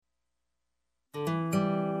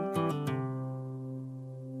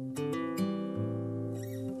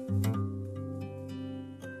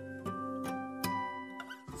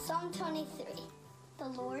Psalm 23.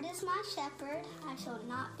 The Lord is my shepherd, I shall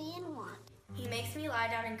not be in want. He makes me lie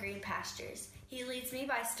down in green pastures. He leads me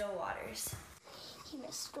by still waters. He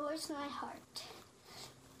restores my heart.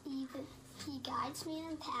 He guides me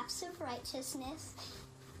in paths of righteousness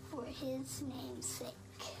for his name's sake.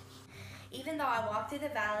 Even though I walk through the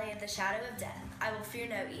valley of the shadow of death, I will fear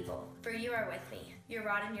no evil, for you are with me. Your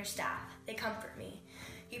rod and your staff, they comfort me.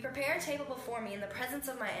 You prepare a table before me in the presence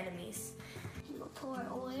of my enemies. You will pour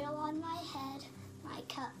oil on my head. My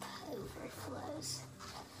cup overflows.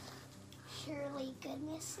 Surely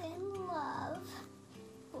goodness and love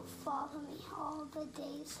will follow me all the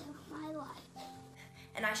days of my life.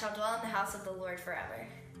 And I shall dwell in the house of the Lord forever.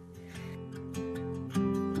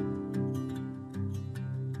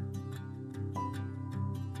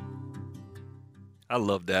 I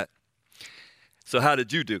love that. So how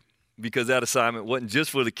did you do? Because that assignment wasn't just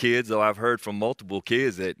for the kids, though I've heard from multiple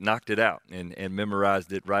kids that knocked it out and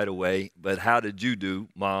memorized it right away. But how did you do,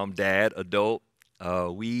 mom, dad, adult?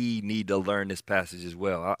 We need to learn this passage as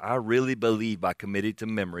well. I really believe by committing to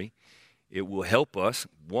memory, it will help us,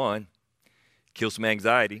 one, kill some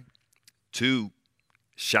anxiety, two,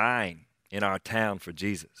 shine in our town for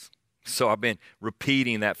Jesus. So I've been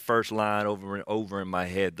repeating that first line over and over in my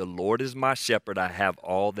head. The Lord is my shepherd, I have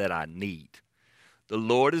all that I need. The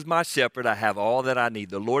Lord is my shepherd, I have all that I need.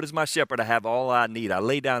 The Lord is my shepherd, I have all I need. I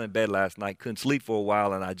lay down in bed last night, couldn't sleep for a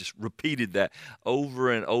while, and I just repeated that over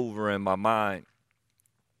and over in my mind.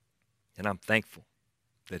 And I'm thankful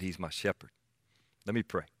that he's my shepherd. Let me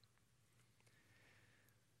pray.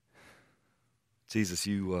 Jesus,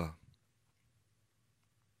 you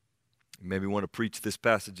maybe want to preach this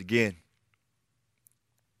passage again.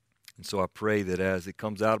 And so I pray that as it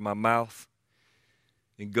comes out of my mouth,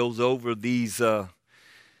 it goes over these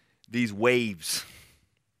waves,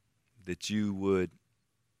 that you would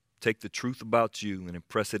take the truth about you and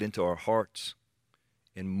impress it into our hearts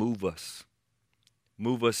and move us.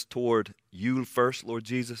 Move us toward you first, Lord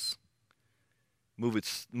Jesus. Move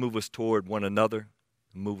us toward one another,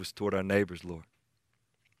 and move us toward our neighbors, Lord.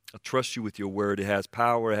 I trust you with your word. It has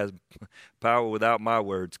power. It has power without my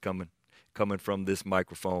words coming from this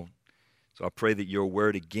microphone. So I pray that your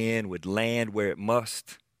word again would land where it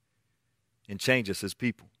must and change us as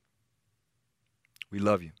people. We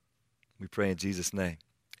love you. We pray in Jesus' name.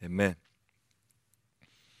 Amen.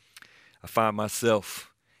 I find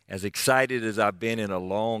myself as excited as I've been in a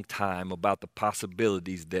long time about the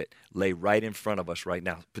possibilities that lay right in front of us right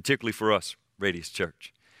now, particularly for us, Radius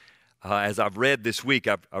Church. As I've read this week,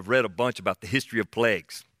 I've read a bunch about the history of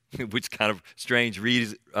plagues, which kind of strange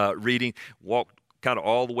reading. Walked kind of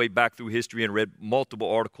all the way back through history and read multiple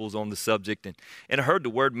articles on the subject. And I heard the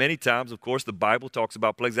word many times. Of course, the Bible talks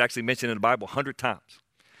about plagues. It's actually mentioned in the Bible 100 times.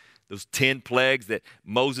 Those 10 plagues that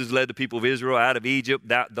Moses led the people of Israel out of Egypt,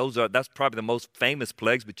 that's probably the most famous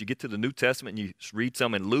plagues. But you get to the New Testament and you read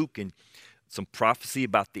some in Luke and some prophecy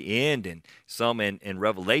about the end, and some in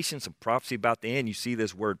Revelation, some prophecy about the end. You see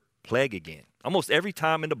this word plague again. Almost every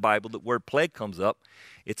time in the Bible the word plague comes up,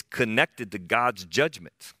 it's connected to God's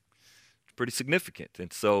judgment. It's pretty significant.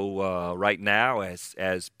 And so right now,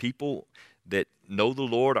 as people that know the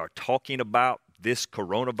Lord are talking about this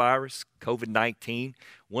coronavirus, COVID-19,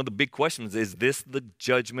 one of the big questions is this the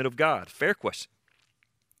judgment of God? Fair question.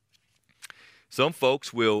 Some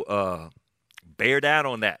folks will bear down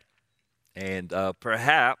on that and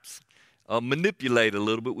perhaps manipulate a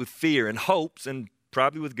little bit with fear and hopes, and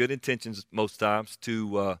probably with good intentions most times,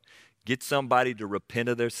 to get somebody to repent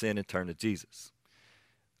of their sin and turn to Jesus.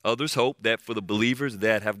 Others hope that for the believers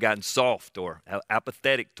that have gotten soft or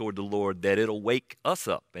apathetic toward the Lord, that it'll wake us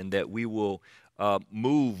up and that we will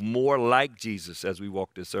move more like Jesus as we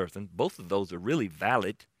walk this earth. And both of those are really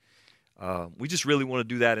valid. We just really want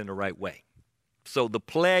to do that in the right way. So the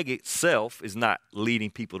plague itself is not leading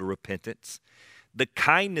people to repentance. The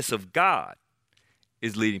kindness of God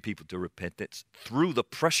is leading people to repentance through the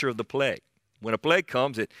pressure of the plague. When a plague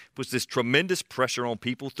comes, it puts this tremendous pressure on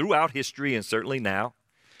people throughout history and certainly now.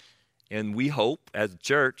 And we hope as a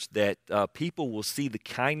church that people will see the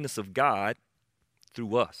kindness of God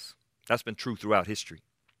through us. That's been true throughout history.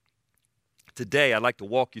 Today, I'd like to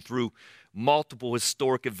walk you through multiple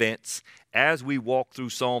historic events as we walk through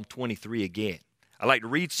Psalm 23 again. I'd like to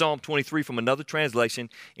read Psalm 23 from another translation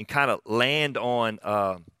and kind of land on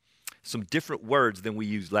some different words than we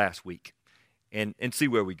used last week and see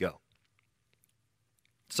where we go.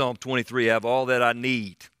 Psalm 23, I have all that I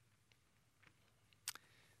need.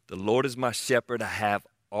 The Lord is my shepherd, I have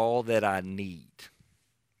all that I need.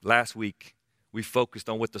 Last week, we focused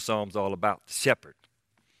on what the Psalm's all about, the shepherd.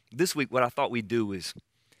 This week, what I thought we'd do is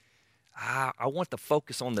I want to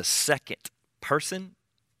focus on the second person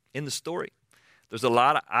in the story. There's a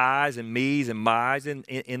lot of I's and me's and my's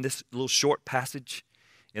in this little short passage.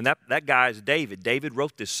 And that guy is David. David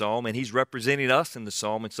wrote this psalm, and he's representing us in the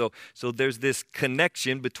psalm. And so there's this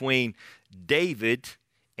connection between David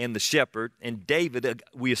and the shepherd. And David,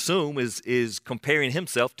 we assume, is comparing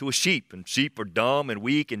himself to a sheep. And sheep are dumb and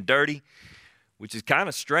weak and dirty, which is kind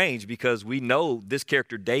of strange because we know this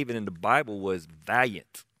character David in the Bible was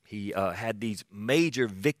valiant. He had these major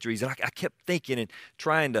victories. And I kept thinking and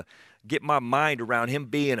trying to get my mind around him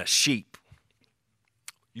being a sheep.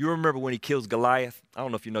 You remember when he kills Goliath? I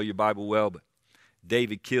don't know if you know your Bible well, but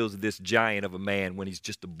David kills this giant of a man when he's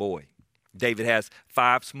just a boy. David has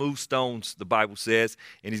 5 smooth stones, the Bible says,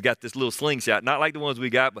 and he's got this little slingshot, not like the ones we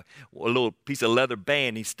got, but a little piece of leather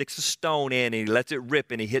band. He sticks a stone in and he lets it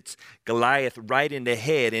rip, and he hits Goliath right in the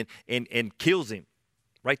head and kills him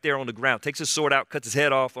right there on the ground. Takes his sword out, cuts his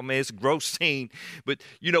head off. I mean, it's a gross scene. But,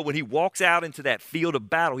 you know, when he walks out into that field of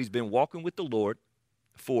battle, he's been walking with the Lord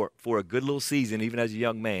for a good little season, even as a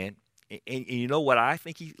young man. And you know what I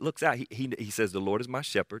think he looks out? He says, the Lord is my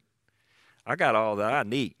shepherd. I got all that I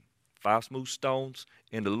need. 5 smooth stones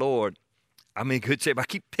and the Lord. I'm in good shape. I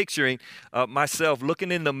keep picturing myself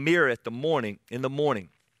looking in the mirror in the morning.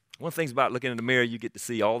 One of the things about looking in the mirror, you get to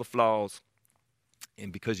see all the flaws.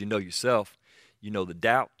 And because you know yourself, you know the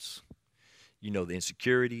doubts, you know the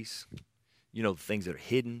insecurities, you know the things that are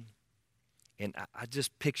hidden. And I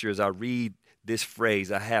just picture as I read this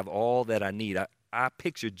phrase, I have all that I need. I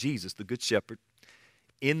picture Jesus, the good shepherd,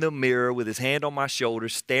 in the mirror with his hand on my shoulder,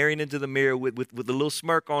 staring into the mirror with a little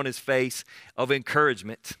smirk on his face of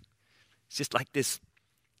encouragement. It's just like this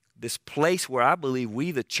place where I believe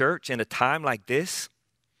we, the church, in a time like this,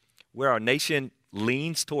 where our nation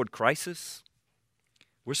leans toward crisis,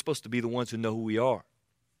 we're supposed to be the ones who know who we are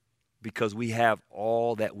because we have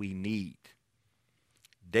all that we need.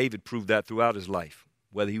 David proved that throughout his life,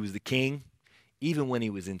 whether he was the king, even when he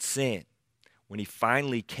was in sin. When he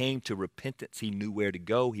finally came to repentance, he knew where to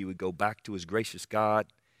go. He would go back to his gracious God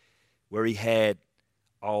where he had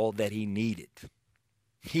all that he needed.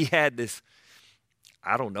 He had this,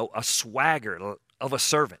 a swagger of a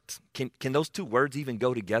servant. Can those two words even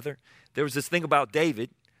go together? There was this thing about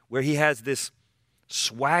David where he has this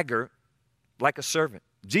swagger like a servant.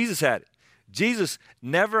 Jesus had it. Jesus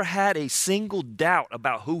never had a single doubt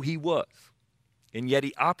about who he was. And yet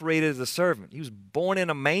he operated as a servant. He was born in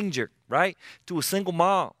a manger, right, to a single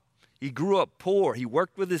mom. He grew up poor. He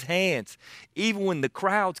worked with his hands. Even when the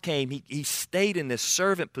crowds came, he stayed in this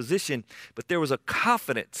servant position. But there was a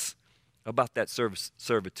confidence about that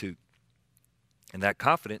servitude. And that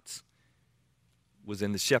confidence was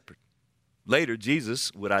in the shepherd. Later,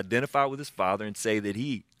 Jesus would identify with his Father and say that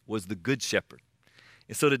he was the good shepherd.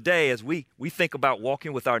 And so today, as we think about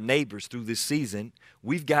walking with our neighbors through this season,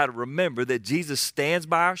 we've got to remember that Jesus stands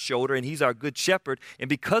by our shoulder and he's our good shepherd. And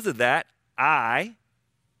because of that, I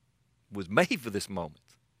was made for this moment.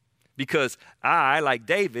 Because I, like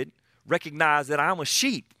David, recognize that I'm a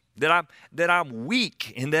sheep, that I'm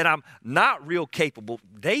weak, and that I'm not real capable.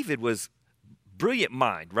 David was brilliant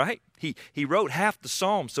mind, right? He wrote half the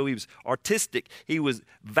Psalms, so he was artistic. He was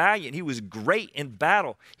valiant. He was great in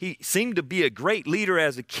battle. He seemed to be a great leader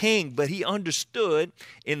as a king, but he understood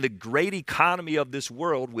in the great economy of this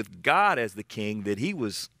world with God as the king that he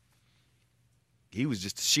was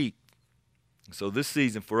just a sheep. So this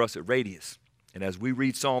season for us at Radius, and as we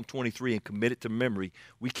read Psalm 23 and commit it to memory,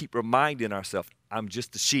 we keep reminding ourselves, I'm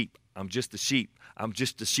just a sheep. I'm just a sheep. I'm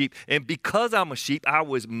just a sheep. And because I'm a sheep, I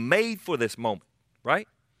was made for this moment, right?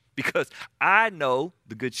 Because I know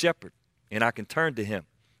the good shepherd, and I can turn to him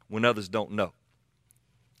when others don't know.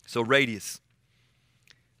 So Radius,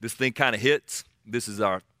 this thing kind of hits. This is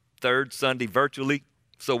our 3rd Sunday virtually.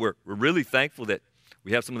 So we're really thankful that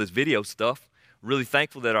we have some of this video stuff. Really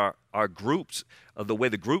thankful that our groups, the way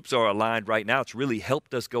the groups are aligned right now, it's really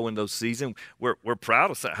helped us go in those seasons. We're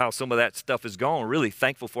proud of how some of that stuff is going. Really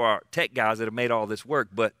thankful for our tech guys that have made all this work.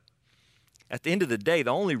 But at the end of the day,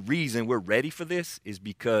 the only reason we're ready for this is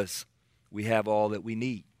because we have all that we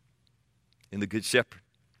need in the Good Shepherd.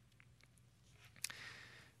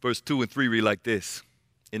 Verse 2 and 3 read like this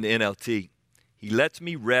in the NLT. He lets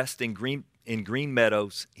me rest in green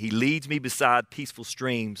meadows. He leads me beside peaceful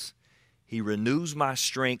streams. He renews my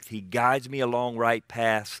strength. He guides me along right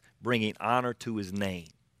paths, bringing honor to his name.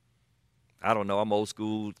 I don't know, I'm old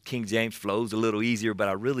school. King James flows a little easier, but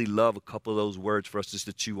I really love a couple of those words for us just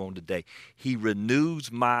to chew on today. He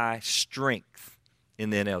renews my strength in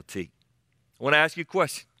the NLT. I want to ask you a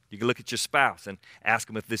question. You can look at your spouse and ask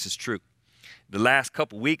them if this is true. The last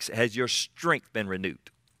couple weeks, has your strength been renewed?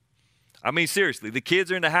 I mean, seriously, the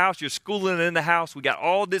kids are in the house, you're schooling in the house, we got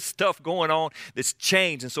all this stuff going on that's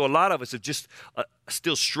changed. And so a lot of us are just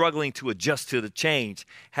still struggling to adjust to the change.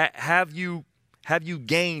 Have you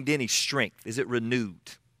gained any strength? Is it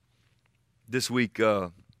renewed? This week,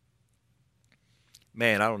 man,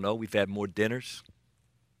 I don't know, we've had more dinners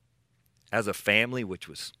as a family, which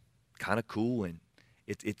was kind of cool, and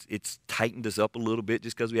it's tightened us up a little bit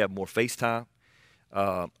just because we have more FaceTime.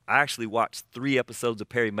 I actually watched 3 episodes of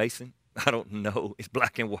Perry Mason. I don't know, it's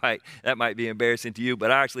black and white. That might be embarrassing to you,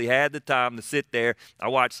 but I actually had the time to sit there. I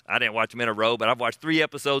didn't watch them in a row, but I've watched 3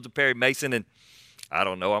 episodes of Perry Mason, and I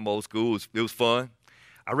don't know, I'm old school. It was fun.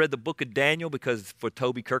 I read the book of Daniel because for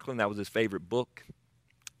Toby Kirkland, that was his favorite book.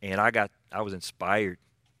 And I was inspired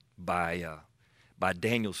by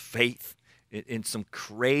Daniel's faith in some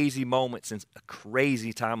crazy moments, in a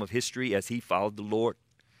crazy time of history as he followed the Lord.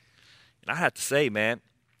 And I have to say, man,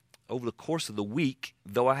 over the course of the week,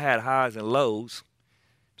 though I had highs and lows,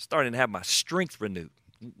 I'm starting to have my strength renewed.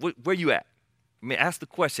 Where you at? I mean, ask the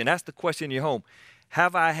question in your home.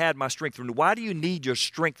 Have I had my strength renewed? Why do you need your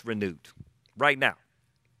strength renewed right now?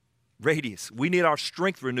 Radius, we need our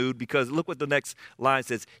strength renewed because look what the next line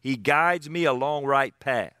says. He guides me along right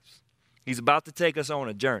paths. He's about to take us on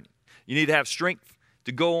a journey. You need to have strength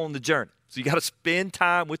to go on the journey. So you got to spend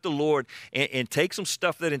time with the Lord and take some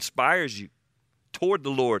stuff that inspires you toward the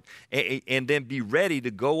Lord and then be ready to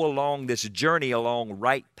go along this journey along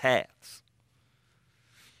right paths.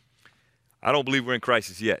 I don't believe we're in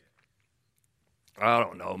crisis yet. I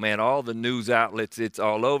don't know, man. All the news outlets, it's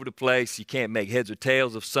all over the place. You can't make heads or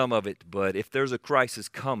tails of some of it. But if there's a crisis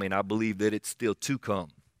coming, I believe that it's still to come.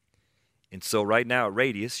 And so right now at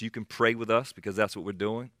Radius, you can pray with us because that's what we're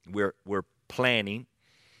doing. We're planning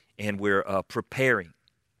and we're preparing.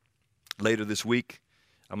 Later this week,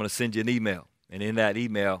 I'm going to send you an email. And in that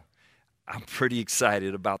email, I'm pretty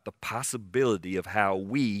excited about the possibility of how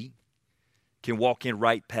we can walk in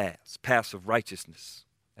right paths, paths of righteousness,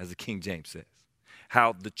 as the King James says.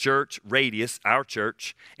 How the church, Radius, our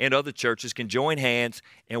church, and other churches can join hands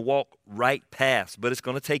and walk right paths. But it's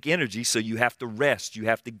going to take energy, so you have to rest. You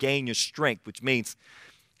have to gain your strength, which means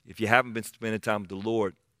if you haven't been spending time with the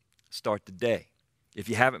Lord, start today. If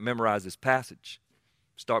you haven't memorized this passage,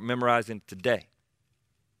 start memorizing it today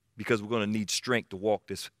because we're going to need strength to walk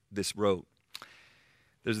this road.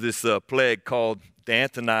 There's this plague called the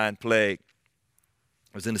Antonine Plague.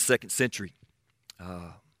 It was in the 2nd century.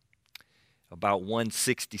 About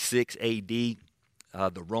 166 A.D.,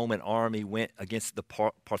 the Roman army went against the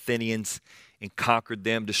Parthians and conquered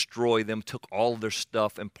them, destroyed them, took all of their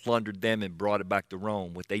stuff and plundered them and brought it back to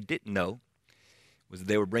Rome. What they didn't know was that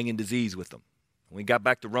they were bringing disease with them. When we got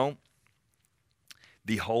back to Rome,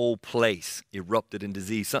 the whole place erupted in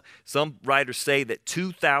disease. Some writers say that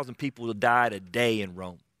 2,000 people died a day in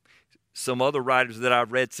Rome. Some other writers that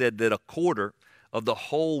I've read said that a quarter of the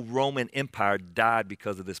whole Roman Empire died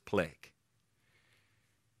because of this plague.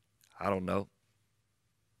 I don't know.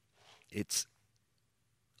 It's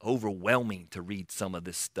overwhelming to read some of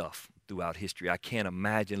this stuff throughout history. I can't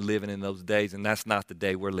imagine living in those days, and that's not the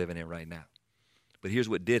day we're living in right now. But here's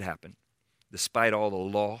what did happen. Despite all the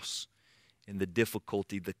loss and the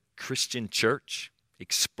difficulty, the Christian church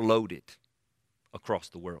exploded across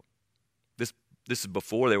the world. This is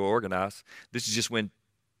before they were organized. This is just when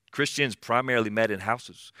Christians primarily met in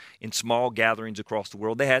houses, in small gatherings across the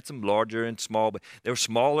world. They had some larger and small, but there were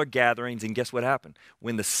smaller gatherings, and guess what happened?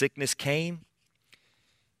 When the sickness came,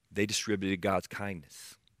 they distributed God's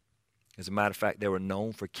kindness. As a matter of fact, they were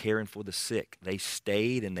known for caring for the sick. They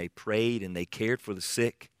stayed and they prayed and they cared for the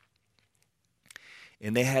sick.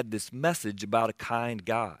 And they had this message about a kind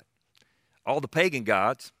God. All the pagan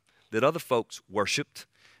gods that other folks worshiped,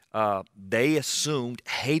 they assumed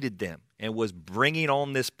hated them and was bringing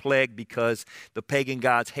on this plague because the pagan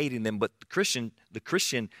gods hated them. But the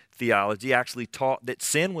Christian theology actually taught that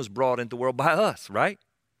sin was brought into the world by us, right?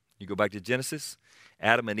 You go back to Genesis,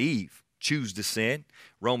 Adam and Eve choose to sin.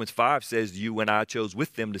 Romans 5 says you and I chose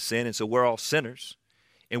with them to sin, and so we're all sinners.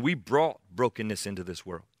 And we brought brokenness into this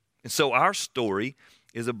world. And so our story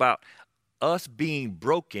is about us being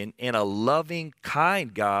broken and a loving,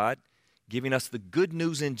 kind God giving us the good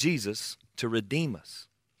news in Jesus to redeem us.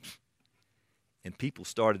 And people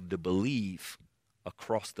started to believe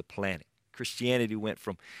across the planet. Christianity went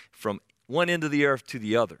from one end of the earth to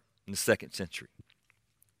the other in the 2nd century.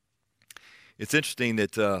 It's interesting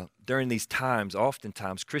that during these times,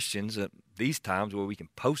 oftentimes Christians, these times where we can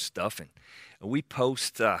post stuff, and we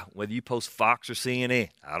post, whether you post Fox or CNN,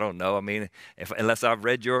 I don't know. I mean, unless I've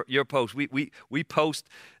read your post, we post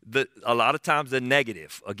a lot of times the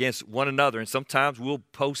negative against one another, and sometimes we'll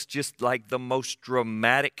post just like the most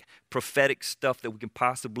dramatic, prophetic stuff that we can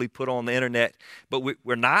possibly put on the internet, but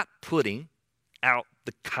we're not putting out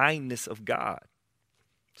the kindness of God.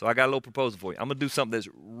 So I got a little proposal for you. I'm going to do something that's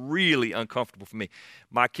really uncomfortable for me.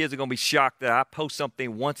 My kids are going to be shocked that I post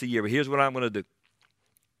something once a year, but here's what I'm going to do.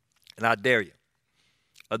 And I dare you.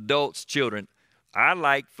 Adults, children, I'm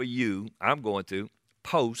going to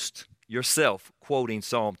post yourself quoting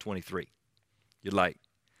Psalm 23. You're like,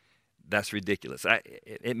 that's ridiculous.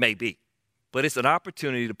 It may be. But it's an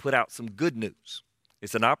opportunity to put out some good news.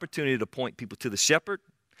 It's an opportunity to point people to the shepherd.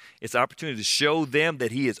 It's an opportunity to show them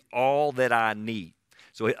that he is all that I need.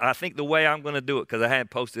 So I think the way I'm going to do it, because I hadn't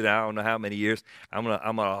posted it I don't know how many years, I'm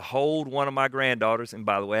gonna hold one of my granddaughters. And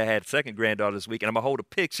by the way, I had a second granddaughter this week, and I'm going to hold a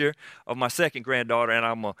picture of my second granddaughter, and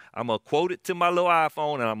I'm gonna quote it to my little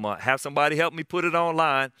iPhone, and I'm going to have somebody help me put it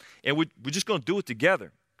online. And we're just going to do it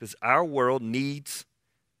together, because our world needs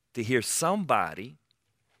to hear somebody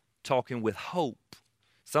talking with hope,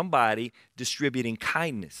 somebody distributing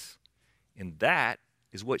kindness. And that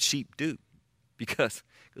is what sheep do, because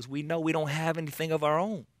we know we don't have anything of our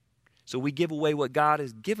own. So we give away what God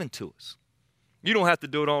has given to us. You don't have to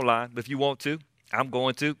do it online, but if you want to, I'm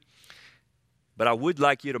going to. But I would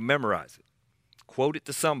like you to memorize it. Quote it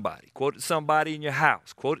to somebody. Quote it to somebody in your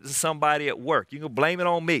house. Quote it to somebody at work. You can blame it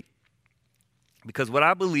on me. Because what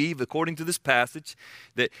I believe, according to this passage,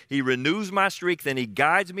 that he renews my strength and he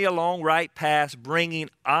guides me along right paths, bringing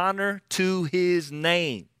honor to his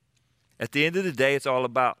name. At the end of the day, it's all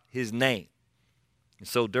about his name. And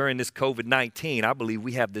so during this COVID-19, I believe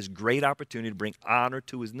we have this great opportunity to bring honor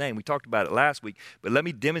to his name. We talked about it last week, but let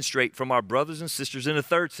me demonstrate from our brothers and sisters in the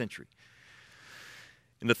 3rd century.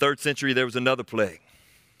 In the 3rd century, there was another plague.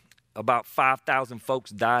 About 5,000 folks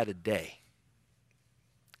died a day.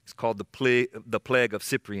 It's called the plague of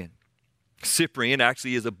Cyprian. Cyprian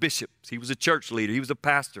actually is a bishop. He was a church leader. He was a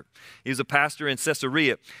pastor. He was a pastor in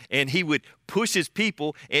Caesarea. And he would push his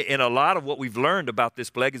people. And a lot of what we've learned about this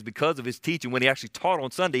plague is because of his teaching. When he actually taught on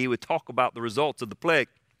Sunday, he would talk about the results of the plague.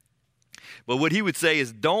 But what he would say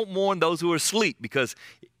is, don't mourn those who are asleep, because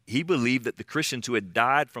he believed that the Christians who had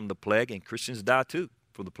died from the plague, and Christians die too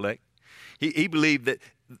from the plague, he believed that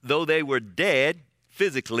though they were dead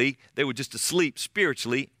physically, they were just asleep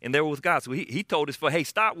spiritually, and they were with God. So he told us, hey,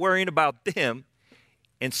 stop worrying about them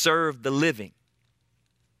and serve the living.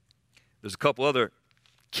 There's a couple other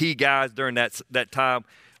key guys during that time.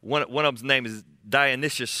 One of them's name is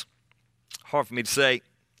Dionysius. Hard for me to say.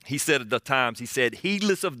 He said at the times,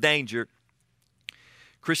 heedless of danger,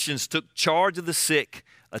 Christians took charge of the sick,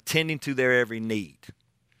 attending to their every need.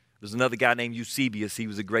 There's another guy named Eusebius. He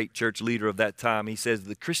was a great church leader of that time. He says,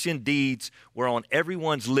 the Christian deeds were on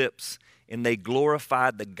everyone's lips, and they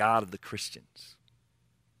glorified the God of the Christians.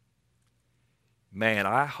 Man,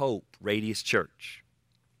 I hope Radius Church,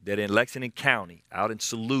 that in Lexington County, out in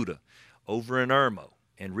Saluda, over in Irmo,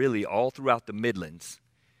 and really all throughout the Midlands,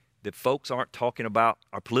 that folks aren't talking about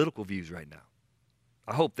our political views right now.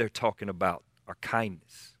 I hope they're talking about our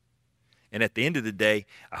kindness. And at the end of the day,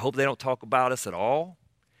 I hope they don't talk about us at all.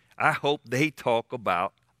 I hope they talk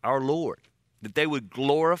about our Lord, that they would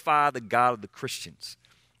glorify the God of the Christians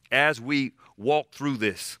as we walk through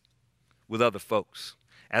this with other folks.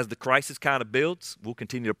 As the crisis kind of builds, we'll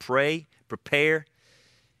continue to pray, prepare,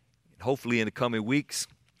 and hopefully in the coming weeks,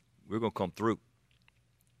 we're going to come through.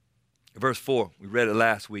 Verse 4, we read it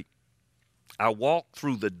last week. I walk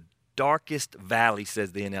through the darkest valley,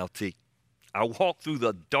 says the NLT. I walk through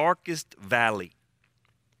the darkest valley.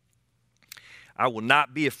 I will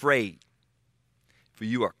not be afraid, for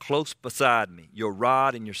you are close beside me. Your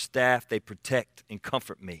rod and your staff, they protect and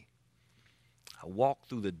comfort me. I walk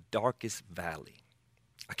through the darkest valley.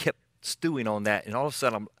 I kept stewing on that, and all of a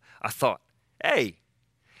sudden I thought, hey,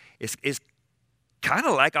 it's kind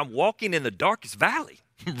of like I'm walking in the darkest valley,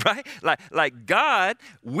 right? Like God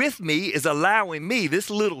with me is allowing me, this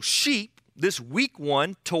little sheep, this weak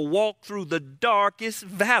one, to walk through the darkest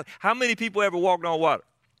valley. How many people ever walked on water?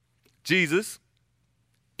 Jesus,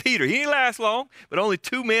 Peter. He didn't last long, but only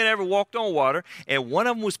 2 men ever walked on water, and one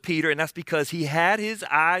of them was Peter, and that's because he had his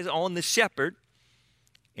eyes on the shepherd,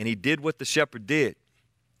 and he did what the shepherd did.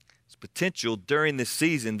 It's potential during this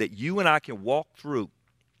season that you and I can walk through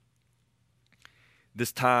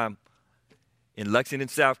this time in Lexington,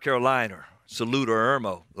 South Carolina, Saluda or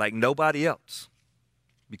Irmo, like nobody else,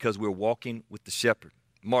 because we're walking with the shepherd.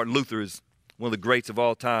 Martin Luther is one of the greats of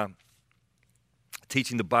all time.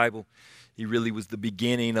 teaching the Bible. He really was the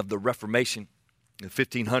beginning of the Reformation in the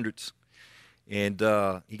 1500s.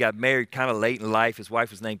 And he got married kind of late in life. His wife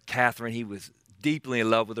was named Catherine. He was deeply in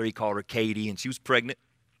love with her. He called her Katie, and she was pregnant.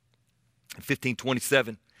 In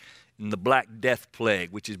 1527, in the Black Death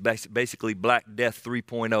plague, which is basically Black Death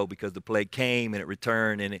 3.0, because the plague came and it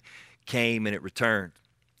returned, and it came and it returned.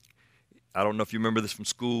 I don't know if you remember this from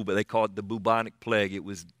school, but they called it the bubonic plague. It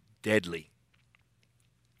was deadly.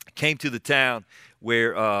 It came to the town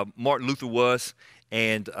where Martin Luther was,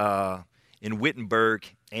 and in Wittenberg,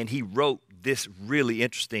 and he wrote this really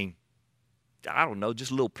interesting, I don't know, just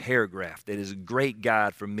a little paragraph that is a great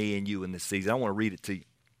guide for me and you in this season. I want to read it to you.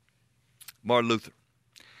 Martin Luther: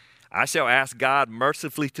 I shall ask God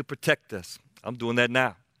mercifully to protect us. I'm doing that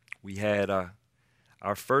now. We had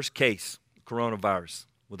our first case, coronavirus,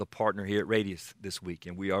 with a partner here at Radius this week,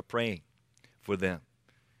 and we are praying for them.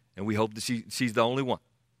 And we hope that she's the only one.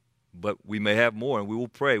 But we may have more, and we will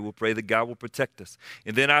pray. We'll pray that God will protect us.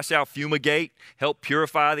 And then I shall fumigate, help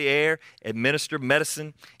purify the air, administer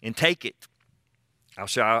medicine, and take it.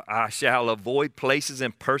 I shall avoid places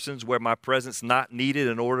and persons where my presence not needed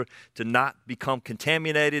in order to not become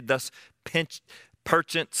contaminated, thus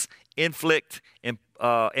perchance inflict and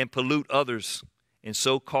pollute others, and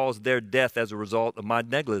so cause their death as a result of my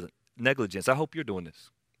negligence. I hope you're doing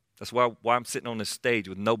this. That's why I'm sitting on this stage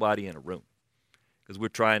with nobody in a room. Because we're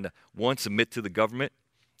trying to, one, submit to the government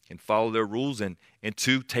and follow their rules, and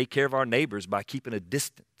two, take care of our neighbors by keeping a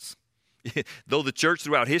distance. Though the church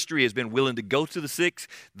throughout history has been willing to go to the sick,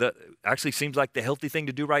 actually seems like the healthy thing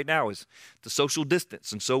to do right now is to social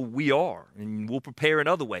distance. And so we are, and we'll prepare in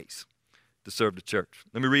other ways to serve the church.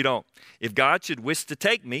 Let me read on. If God should wish to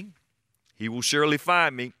take me, he will surely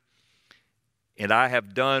find me, and I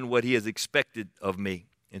have done what he has expected of me.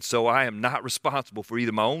 And so I am not responsible for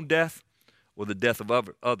either my own death or the death of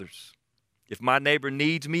others. If my neighbor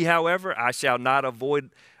needs me, however, I shall not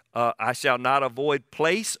avoid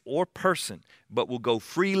place or person, but will go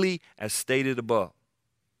freely as stated above.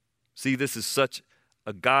 See, this is such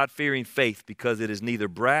a God-fearing faith because it is neither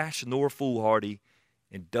brash nor foolhardy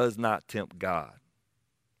and does not tempt God.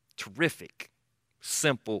 Terrific,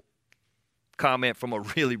 simple comment from a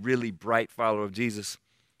really, really bright follower of Jesus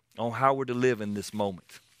on how we're to live in this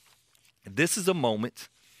moment. And this is a moment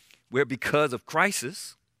where, because of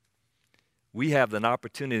crisis, we have an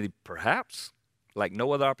opportunity, perhaps like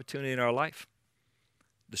no other opportunity in our life,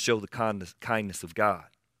 to show the kindness of God.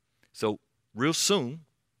 So real soon,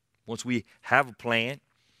 once we have a plan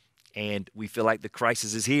and we feel like the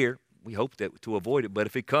crisis is here, we hope that to avoid it. But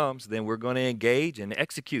if it comes, then we're going to engage and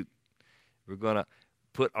execute. We're going to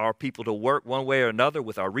put our people to work one way or another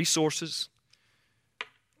with our resources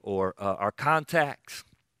or our contacts,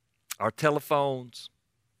 our telephones,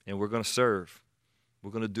 and we're going to serve.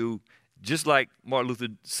 We're going to do just like Martin Luther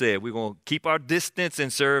said, we're going to keep our distance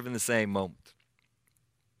and serve in the same moment.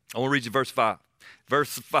 I want to read you verse 5.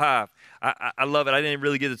 Verse 5, I love it. I didn't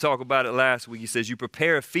really get to talk about it last week. He says, you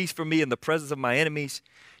prepare a feast for me in the presence of my enemies.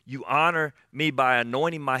 You honor me by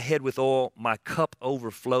anointing my head with oil. My cup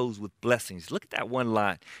overflows with blessings. Look at that one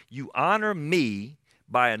line. You honor me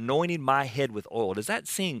by anointing my head with oil. Does that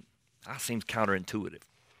seem counterintuitive?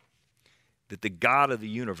 That the God of the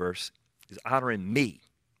universe is honoring me,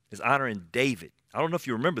 is honoring David. I don't know if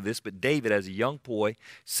you remember this, but David, as a young boy,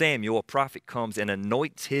 Samuel, a prophet, comes and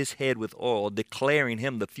anoints his head with oil, declaring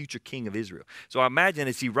him the future king of Israel. So I imagine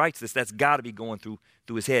as he writes this, that's got to be going through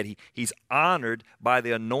his head. He's honored by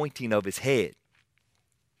the anointing of his head.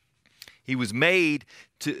 He was made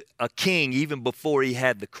to a king even before he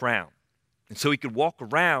had the crown. And so he could walk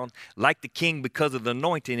around like the king because of the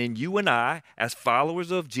anointing. And you and I, as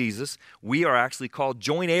followers of Jesus, we are actually called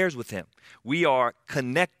joint heirs with him. We are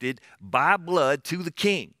connected by blood to the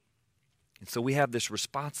king. And so we have this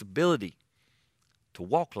responsibility to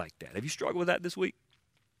walk like that. Have you struggled with that this week?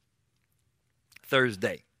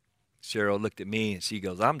 Thursday, Cheryl looked at me and she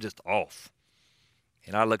goes, I'm just off.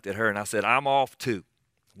 And I looked at her and I said, I'm off too.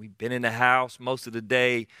 We've been in the house most of the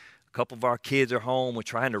day. A couple of our kids are home. We're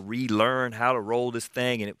trying to relearn how to roll this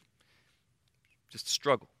thing, and it just a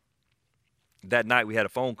struggle. That night we had a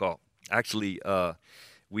phone call. Actually,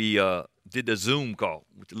 we did a Zoom call,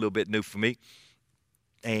 which is a little bit new for me.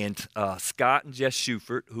 And Scott and Jess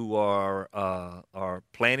Schufert, who are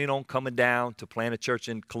planning on coming down to plant a church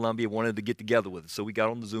in Columbia, wanted to get together with us. So we got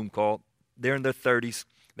on the Zoom call. They're in their 30s.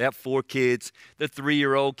 They have 4 kids. The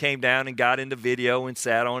 3-year-old came down and got into video and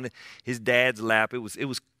sat on his dad's lap. It was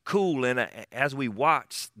cool, and as we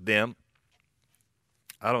watched them,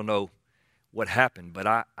 I don't know what happened, but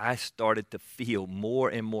I started to feel more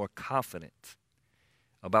and more confident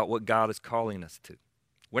about what God is calling us to.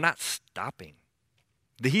 We're not stopping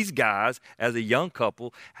These guys, as a young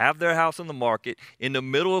couple, have their house on the market in the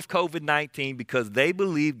middle of COVID-19 because they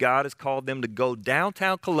believe God has called them to go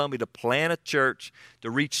downtown Columbia to plant a church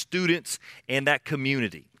to reach students in that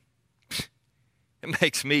community. It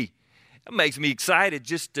makes me excited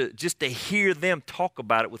just to hear them talk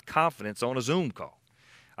about it with confidence on a Zoom call.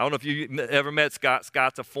 I don't know if you ever met Scott.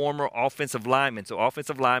 Scott's a former offensive lineman. So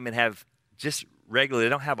offensive linemen have just regularly, they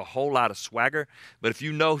don't have a whole lot of swagger. But if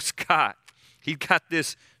you know Scott, he's got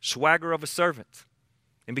this swagger of a servant.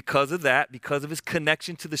 And because of that, because of his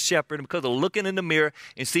connection to the shepherd, and because of looking in the mirror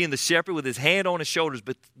and seeing the shepherd with his hand on his shoulders,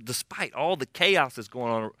 but despite all the chaos that's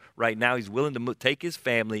going on right now, he's willing to take his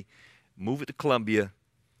family, move it to Columbia.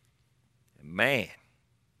 And man,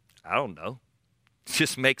 I don't know. It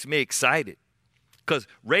just makes me excited. Because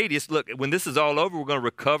Radius, look, when this is all over, we're going to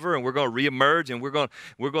recover and we're going to reemerge and we're going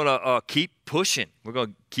to keep pushing. We're going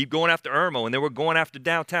to keep going after Irmo, and then we're going after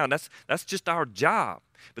downtown. That's just our job.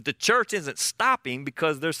 But the church isn't stopping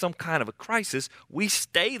because there's some kind of a crisis. We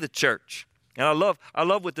stay the church. And I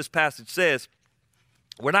love what this passage says.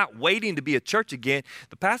 We're not waiting to be a church again.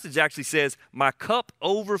 The passage actually says, my cup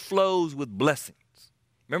overflows with blessings.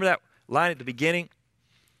 Remember that line at the beginning?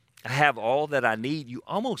 I have all that I need. You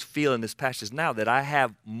almost feel in this passage now that I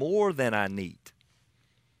have more than I need.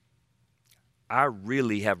 I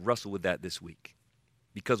really have wrestled with that this week.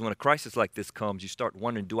 Because when a crisis like this comes, you start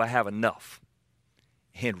wondering, do I have enough?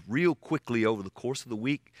 And real quickly over the course of the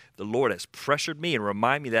week, the Lord has pressured me and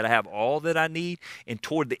reminded me that I have all that I need. And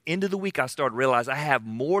toward the end of the week, I started to realize I have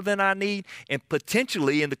more than I need. And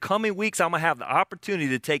potentially in the coming weeks, I'm going to have the opportunity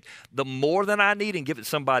to take the more than I need and give it to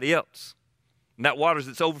somebody else. And that water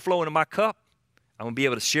that's overflowing in my cup, I'm going to be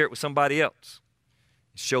able to share it with somebody else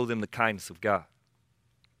and show them the kindness of God.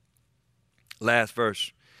 Last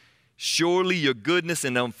verse. Surely your goodness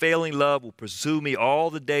and unfailing love will pursue me all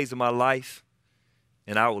the days of my life,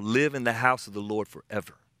 and I will live in the house of the Lord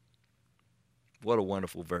forever. What a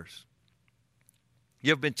wonderful verse.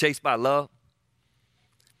 You ever been chased by love?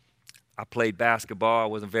 I played basketball. I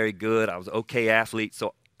wasn't very good. I was an okay athlete.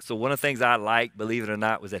 So one of the things I liked, believe it or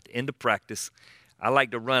not, was at the end of practice, I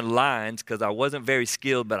liked to run lines because I wasn't very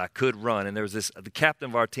skilled, but I could run. And there was the captain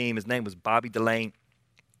of our team, his name was Bobby Delane.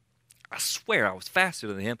 I swear I was faster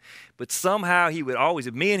than him, but somehow he would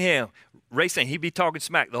always, me and him, racing, he'd be talking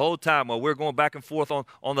smack the whole time while we're going back and forth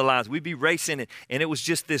on the lines. We'd be racing, and it was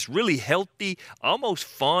just this really healthy, almost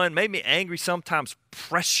fun, made me angry sometimes,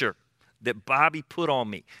 pressure that Bobby put on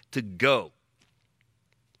me to go.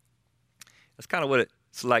 That's kind of what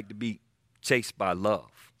it's like to be chased by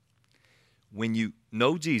love. When you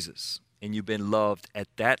know Jesus and you've been loved at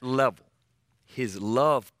that level, his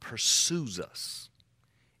love pursues us,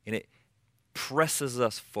 and it presses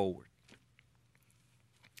us forward.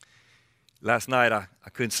 Last night, I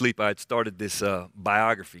couldn't sleep. I had started this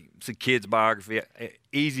biography. It's a kid's biography,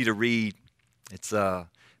 easy to read. It's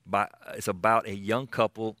about a young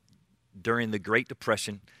couple during the Great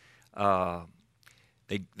Depression.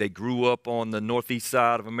 They grew up on the northeast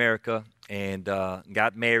side of America and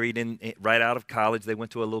got married right out of college. They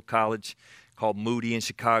went to a little college called Moody in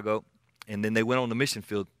Chicago, and then they went on the mission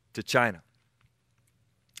field to China.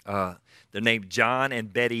 They're named John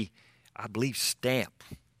and Betty, I believe, Stamp.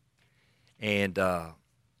 And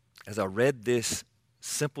as I read this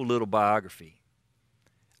simple little biography,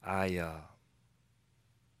 I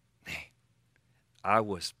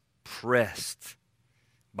was pressed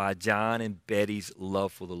by John and Betty's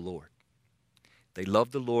love for the Lord. They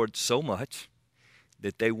loved the Lord so much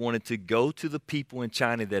that they wanted to go to the people in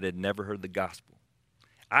China that had never heard the gospel.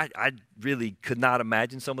 I really could not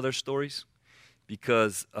imagine some of their stories,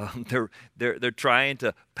 because they're trying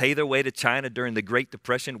to pay their way to China during the Great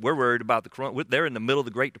Depression. We're worried about the corona. They're in the middle of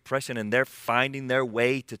the Great Depression, and they're finding their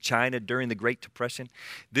way to China during the Great Depression.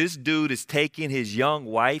 This dude is taking his young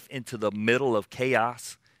wife into the middle of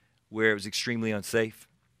chaos where it was extremely unsafe.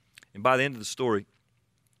 And by the end of the story,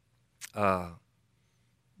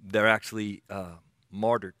 they're actually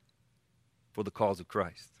martyred for the cause of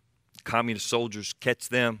Christ. Communist soldiers catch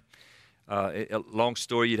them. A long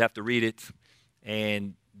story, you'd have to read it.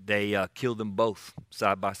 And they killed them both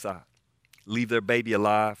side by side, leave their baby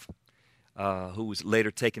alive, who was later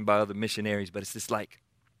taken by other missionaries. But it's just like,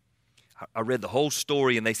 I read the whole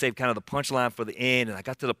story, and they saved kind of the punchline for the end, and I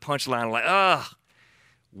got to the punchline, I'm like,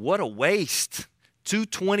 what a waste. 2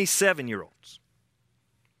 27-year-olds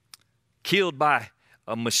killed by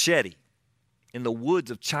a machete in the woods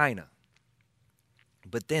of China.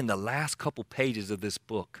 But then the last couple pages of this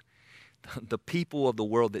book, the people of the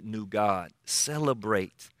world that knew God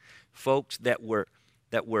celebrate folks that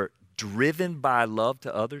were driven by love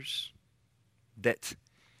to others, that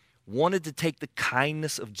wanted to take the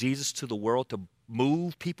kindness of Jesus to the world to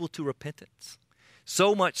move people to repentance.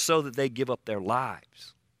 So much so that they give up their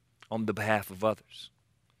lives on the behalf of others.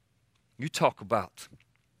 You talk about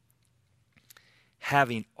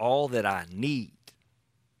having all that I need.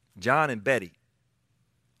 John and Betty,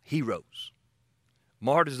 heroes,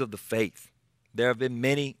 martyrs of the faith. There have been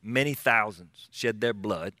many, many thousands shed their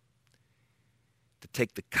blood to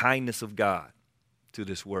take the kindness of God to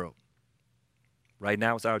this world. Right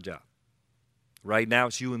now, it's our job. Right now,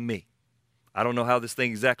 it's you and me. I don't know how this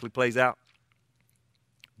thing exactly plays out.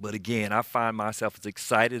 But again, I find myself as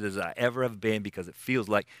excited as I ever have been because it feels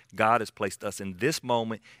like God has placed us in this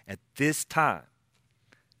moment at this time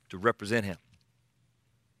to represent him.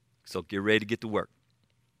 So get ready to get to work.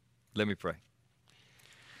 Let me pray.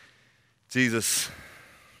 Jesus,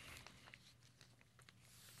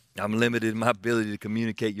 I'm limited in my ability to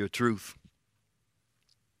communicate your truth.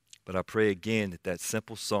 But I pray again that that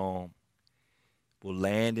simple psalm will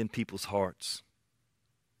land in people's hearts.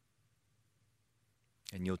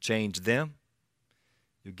 And you'll change them.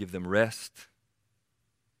 You'll give them rest.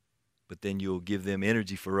 But then you'll give them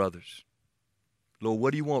energy for others. Lord,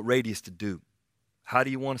 what do you want Radius to do? How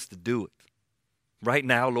do you want us to do it? Right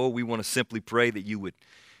now, Lord, we want to simply pray that you would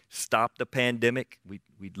stop the pandemic.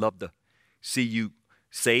 We'd love to see you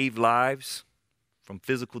save lives from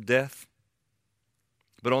physical death.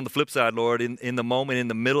 But on the flip side, Lord, in the moment, in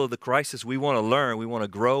the middle of the crisis, we want to learn. We want to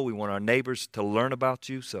grow. We want our neighbors to learn about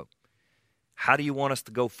you. So how do you want us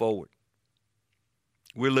to go forward?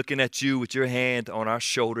 We're looking at you with your hand on our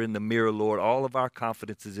shoulder in the mirror, Lord. All of our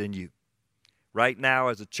confidence is in you. Right now,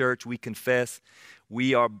 as a church, we confess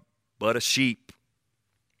we are but a sheep.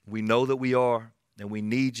 We know that we are, and we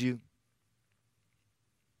need you.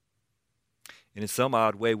 And in some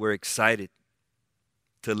odd way, we're excited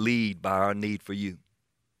to lead by our need for you.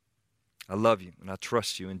 I love you, and I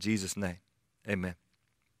trust you in Jesus' name. Amen.